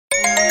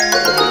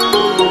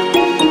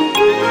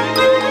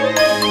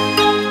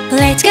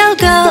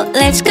go,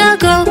 let's go,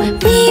 go.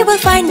 We will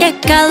find the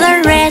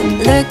color red.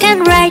 Look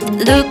and right,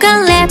 look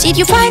and left. Did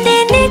you find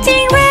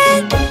anything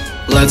red?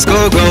 Let's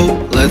go,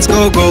 go, let's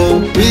go, go.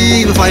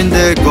 We will find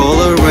the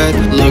color red.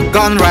 Look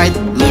on right,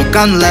 look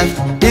on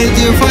left. Did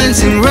you find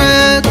something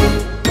red?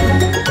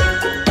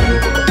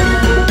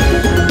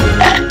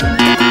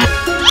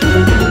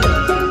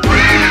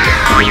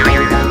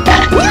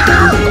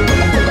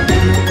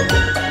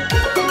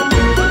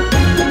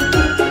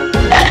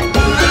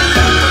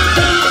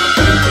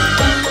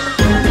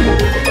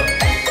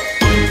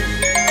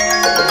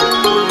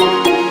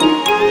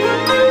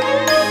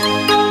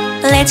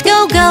 Let's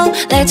go, go,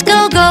 let's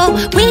go, go.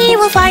 We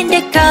will find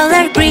the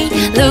color green.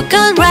 Look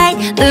on right,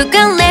 look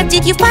on left.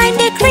 Did you find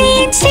the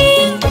green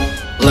thing?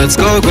 Let's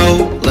go,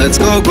 go, let's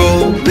go,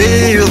 go.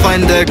 We will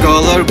find the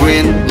color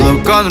green.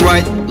 Look on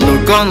right,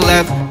 look on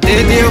left.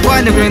 Did you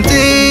find the green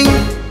thing?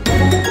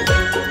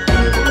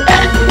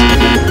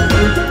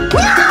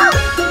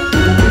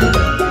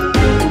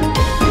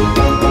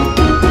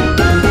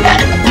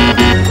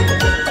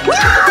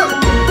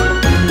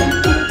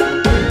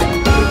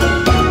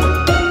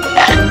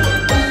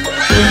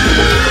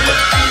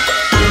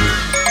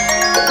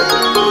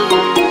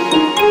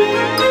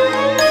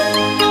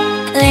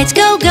 Let's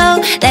go,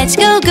 go, let's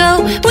go,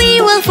 go.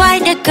 We will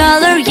find the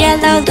color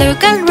yellow.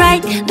 Look on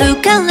right,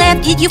 look on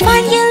left. Did you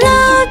find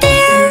yellow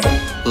there?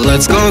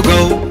 Let's go,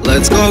 go,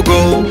 let's go,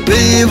 go.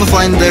 We will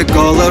find the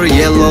color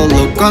yellow.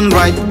 Look on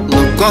right,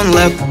 look on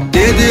left.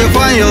 Did you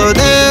find yellow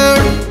there?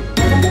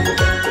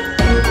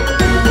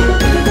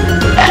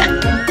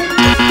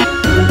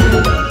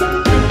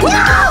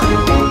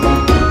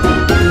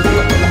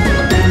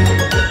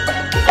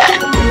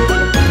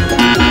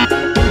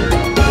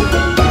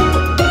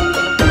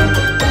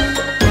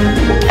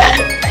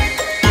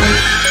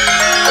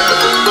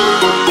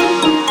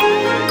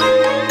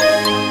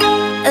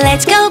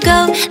 Let's go,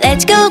 go,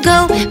 let's go,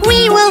 go.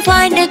 We will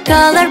find the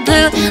color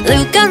blue.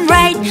 Look on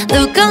right,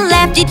 look on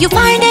left. Did you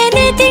find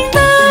anything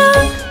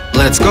blue?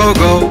 Let's go,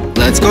 go,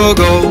 let's go,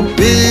 go.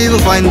 We will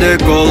find the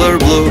color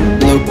blue.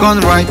 Look on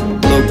right,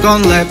 look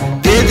on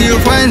left. Did you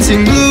find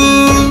something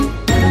blue?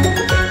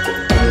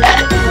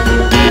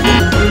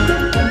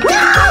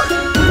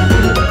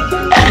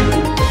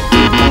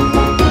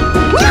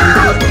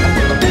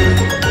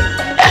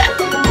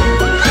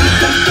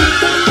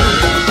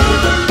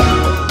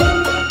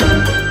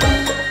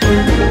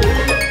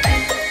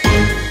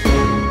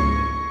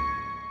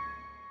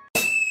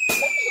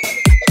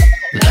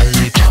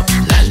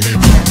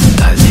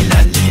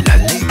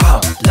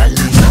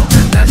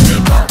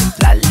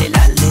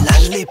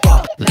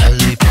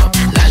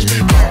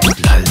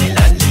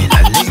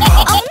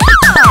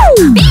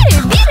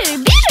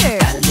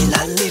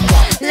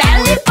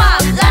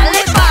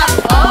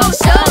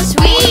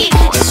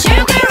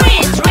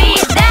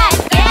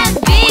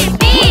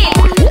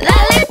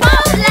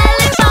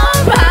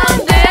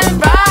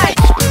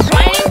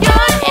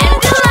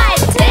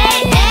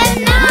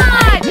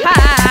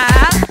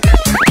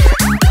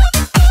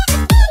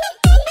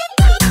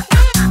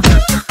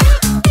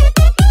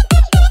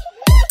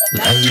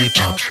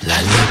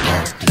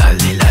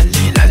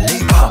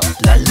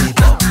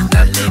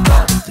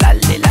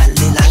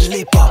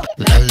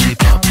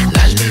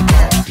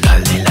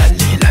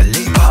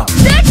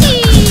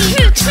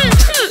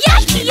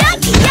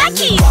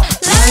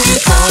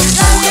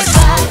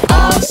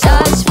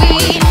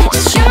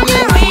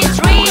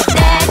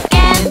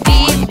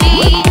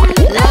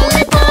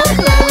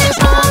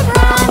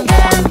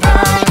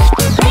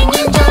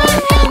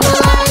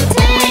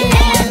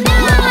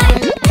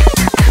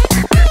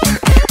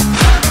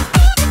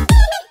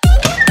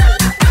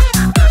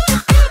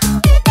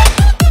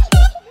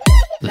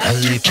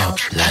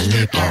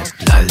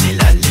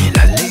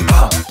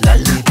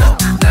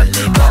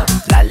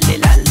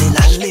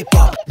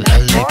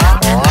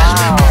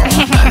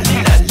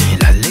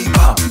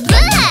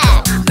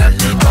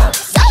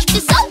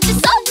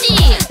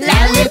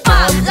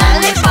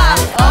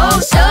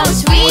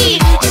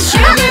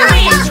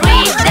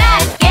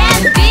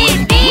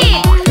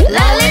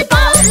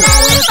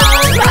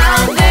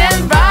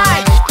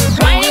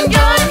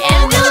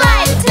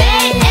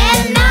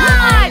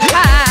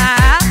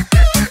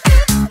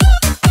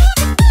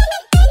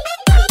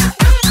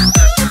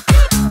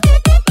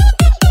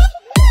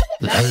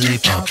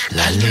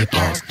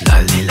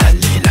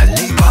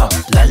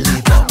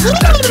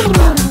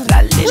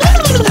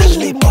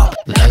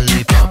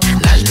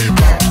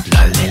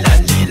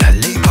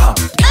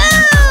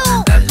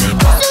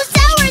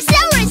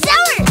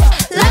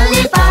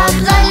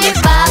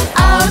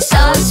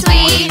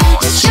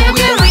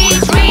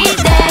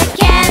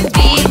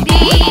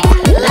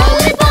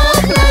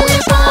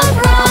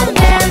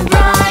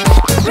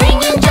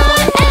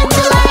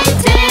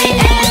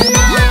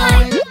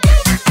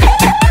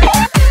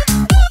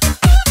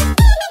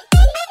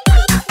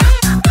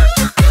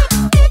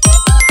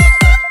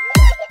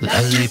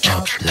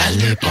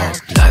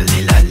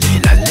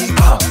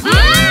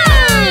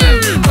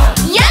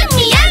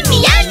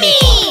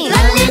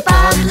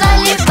 Lollipop,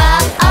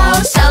 lollipop,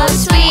 oh so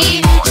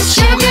sweet.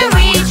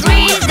 Sugary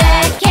treat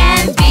that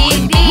can be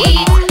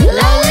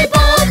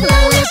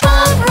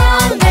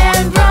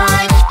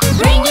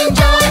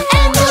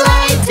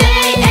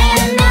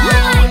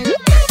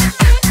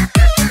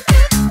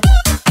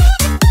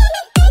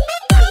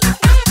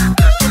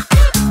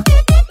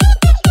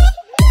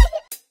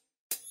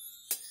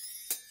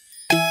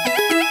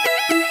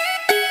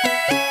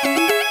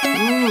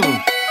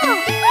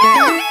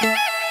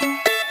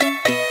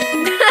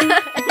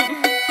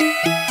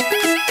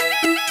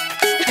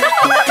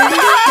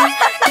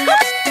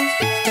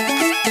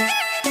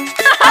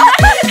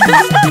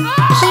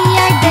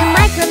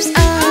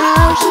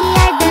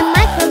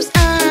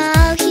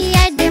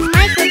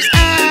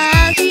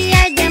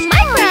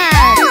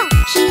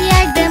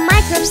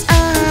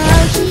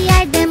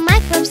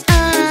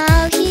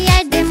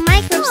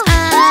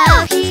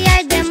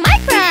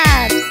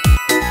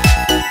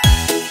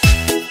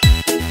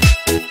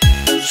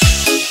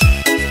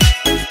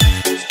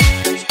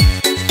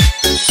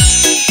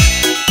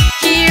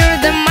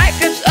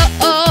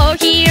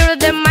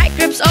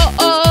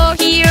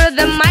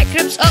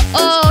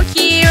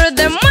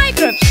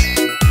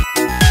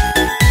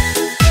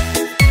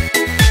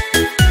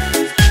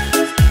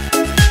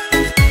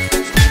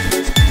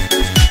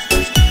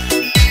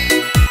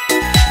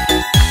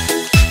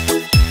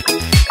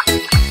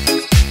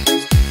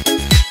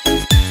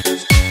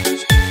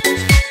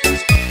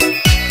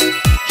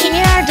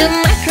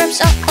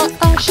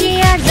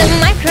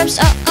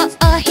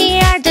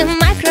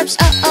microbes,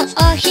 oh oh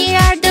oh, here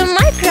are the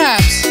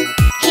microbes.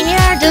 Here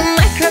are the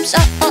microbes,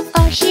 oh oh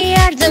oh, here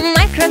are the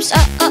microbes,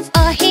 oh oh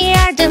oh, here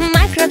are the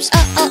microbes,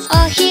 oh oh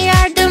oh, here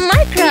are the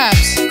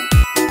microbes.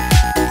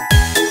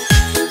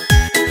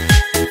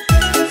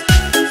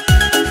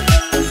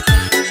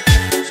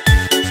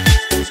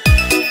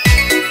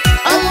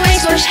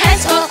 Always wash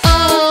hands, oh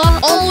oh,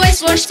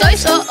 always wash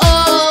toys, oh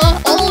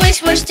oh,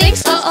 always wash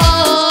things, oh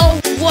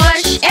oh,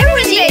 wash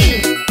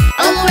everything.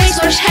 Always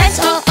wash hands,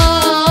 oh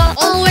oh,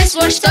 always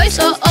wash toys,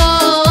 oh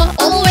oh,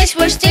 always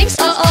wash things,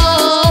 oh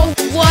oh,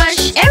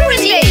 wash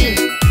everything.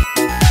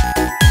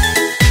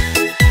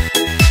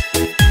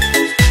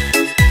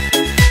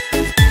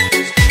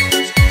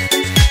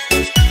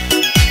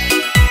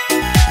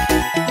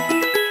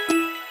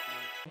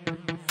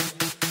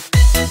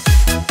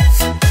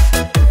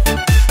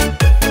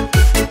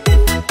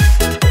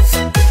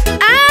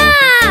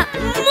 Ah!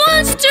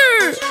 Monster!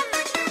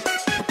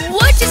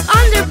 What is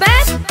under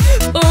bed?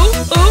 Oh,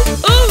 oh,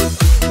 oh!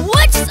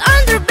 What is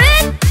under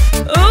bed?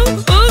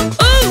 Oh, oh,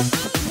 oh!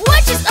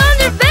 What is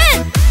under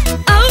bed?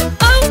 Oh,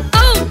 oh,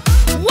 oh!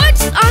 What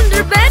is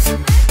under bed?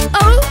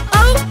 Oh,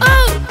 oh,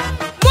 oh!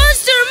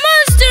 Monster,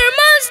 monster,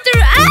 monster!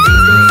 Ah!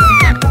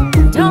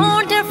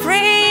 Don't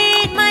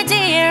afraid, my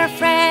dear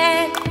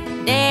friend.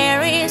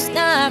 There is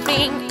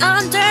nothing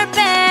under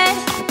bed.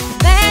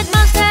 Bed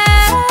monster,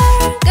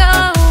 go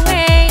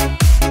away.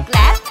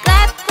 Clap,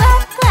 clap,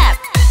 clap, clap.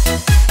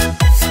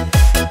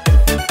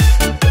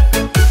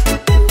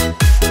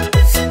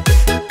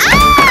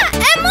 Ah!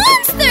 A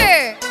monster!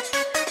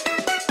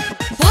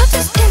 What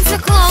is in the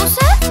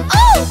closet?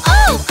 Oh,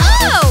 oh,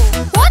 oh!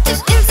 What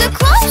is in the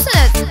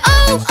closet?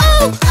 Oh,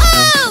 oh,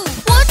 oh!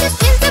 What is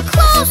in the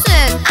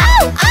closet?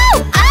 Oh, oh,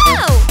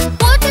 oh!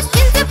 What is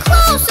in the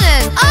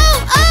closet? Oh,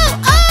 oh,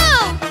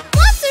 oh!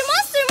 Monster,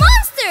 monster,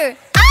 monster!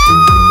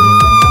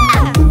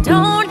 Ah!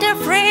 Don't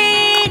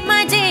afraid,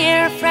 my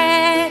dear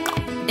friend.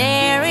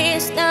 There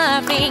is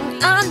nothing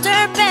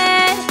under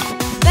bed.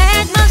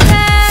 Bed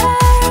monster,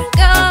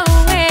 go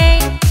away.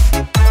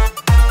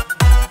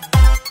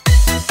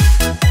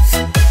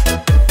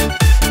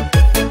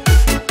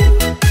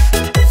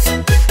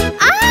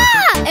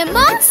 Ah! A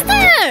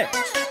monster!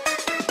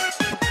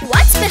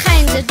 What's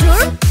behind the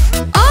door?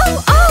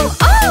 Oh, oh,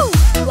 oh!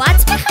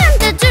 What's behind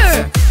the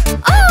door?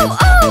 Oh,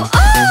 oh,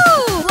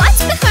 oh!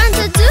 What's behind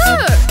the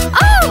door?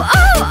 Oh,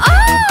 oh,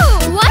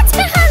 oh! What's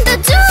behind the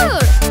door?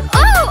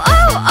 Oh,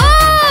 oh,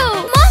 oh!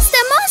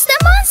 Monster, monster,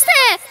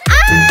 monster!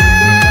 Ah!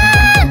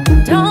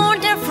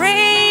 Don't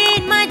afraid,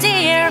 my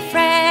dear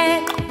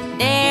friend.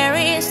 There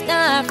is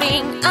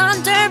nothing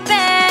under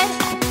bed.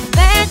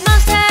 Bed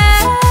monster,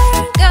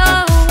 go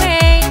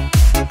away.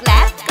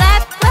 Clap,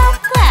 clap, clap,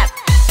 clap.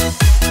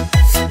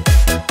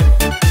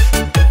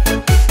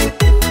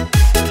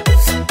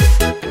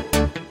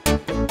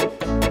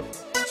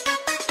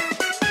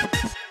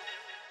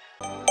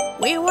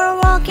 We were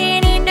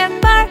walking in the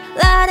park,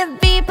 lot of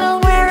people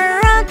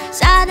were around.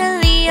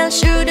 Suddenly I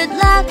shouted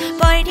loud,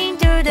 pointing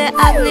to the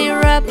ugly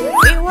rub.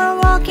 We were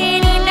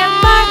walking in the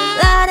park,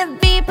 lot of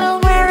people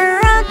were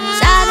around.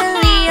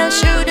 Suddenly I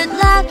shouted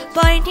loud,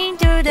 pointing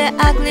to the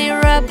ugly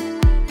rub.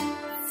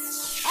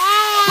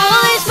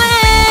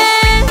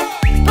 Policeman,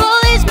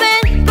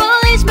 policeman,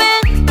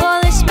 policeman,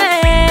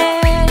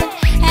 policeman,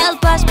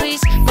 help us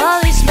please,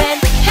 policeman,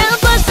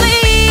 help us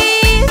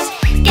please.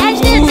 Catch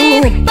the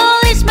thief,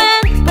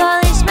 policeman,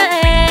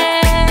 policeman,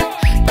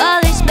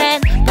 policeman,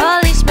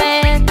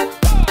 policeman.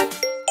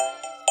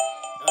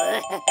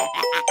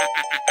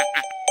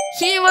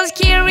 He was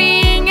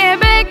carrying a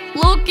bag,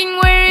 looking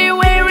very,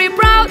 very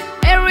proud.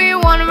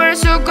 Everyone were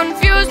so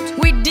confused,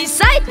 we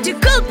decided to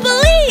call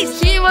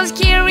police. He was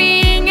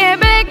carrying a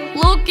bag,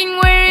 looking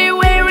very,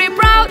 very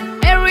proud.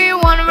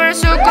 Everyone were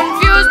so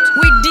confused,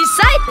 we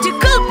decided to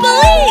call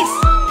police.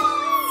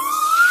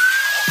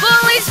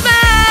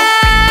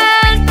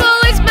 Policeman,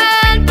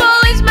 policeman,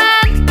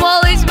 policeman,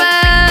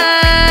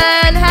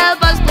 policeman,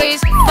 help us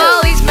please,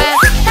 policeman,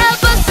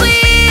 help us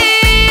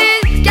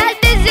please. Catch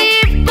the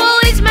thief,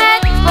 policeman,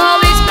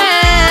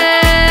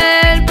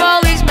 policeman,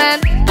 policeman,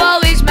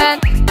 policeman.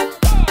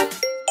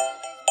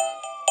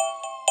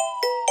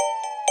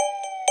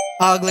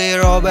 Ugly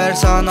robber,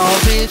 son of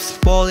thieves,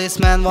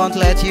 policeman won't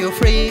let you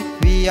free.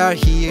 We are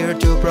here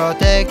to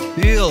protect,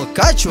 we'll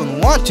catch you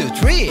 1, 2,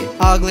 3.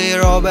 Ugly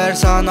robber,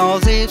 son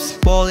of thieves,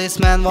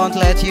 policeman won't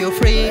let you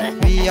free.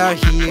 We are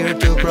here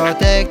to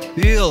protect,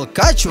 we'll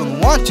catch you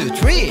 1, 2,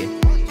 3.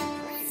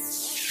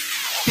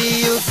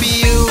 Pew,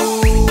 pew,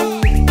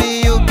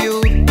 pew,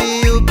 pew,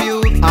 pew,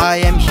 pew. I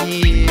am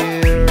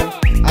here,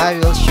 I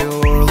will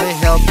surely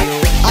help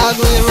you.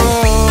 Ugly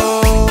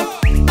rogue,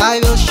 I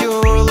will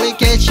surely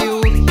catch you.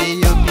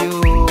 Pew,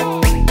 pew,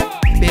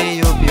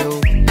 pew, pew,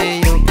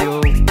 pew,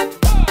 pew.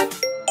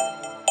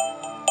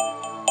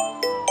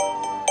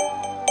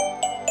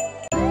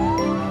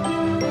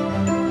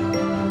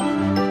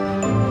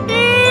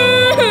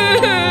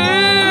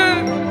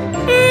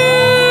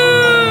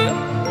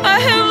 I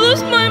have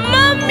lost my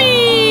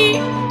mommy.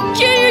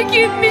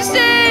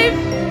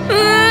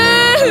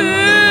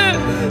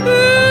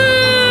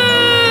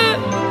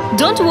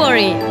 Don't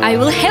worry, I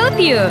will help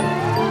you.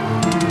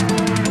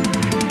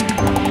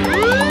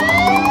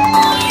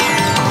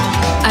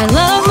 I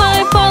love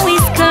my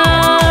police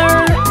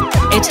car.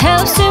 It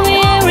helps me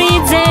every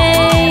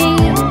day.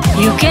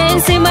 You can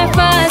see my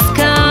fast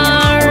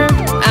car.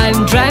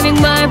 I'm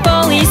driving my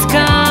police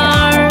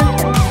car.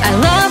 I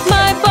love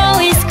my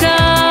police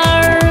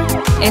car.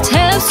 It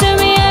helps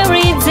me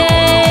every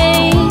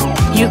day.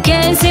 You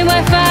can see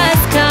my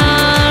fast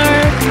car.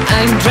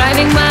 I'm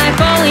driving my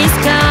police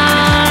car.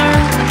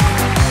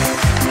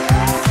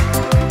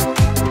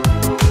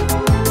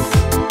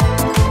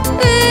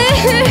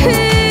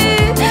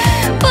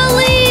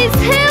 Police,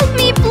 help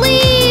me,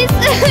 please.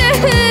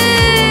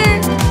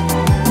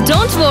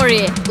 Don't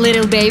worry,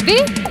 little baby,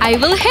 I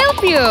will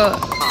help you.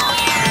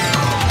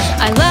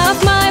 I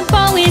love my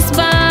police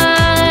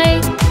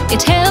bike.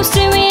 It helps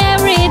me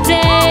every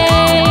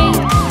day.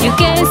 You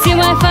can see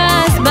my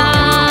fast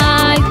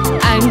bike.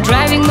 I'm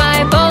driving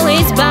my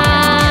police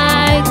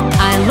bike.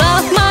 I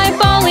love my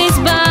police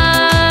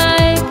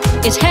bike.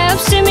 It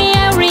helps me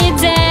every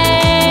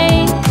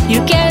day.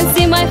 You can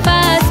see my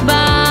fast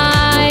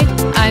bike.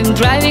 I'm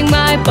driving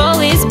my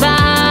police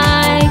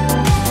bike.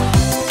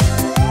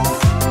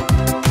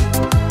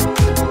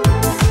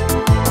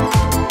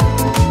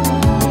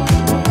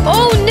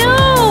 Oh no!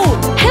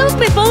 Help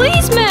me,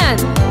 policeman!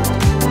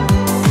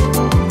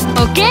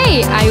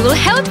 Okay, I will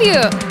help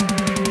you.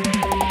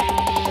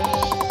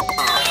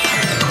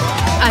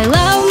 I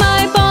love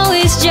my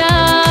police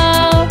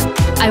job.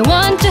 I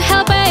want to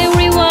help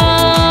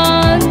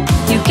everyone.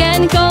 You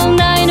can call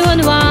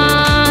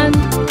 911.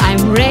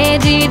 I'm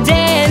ready.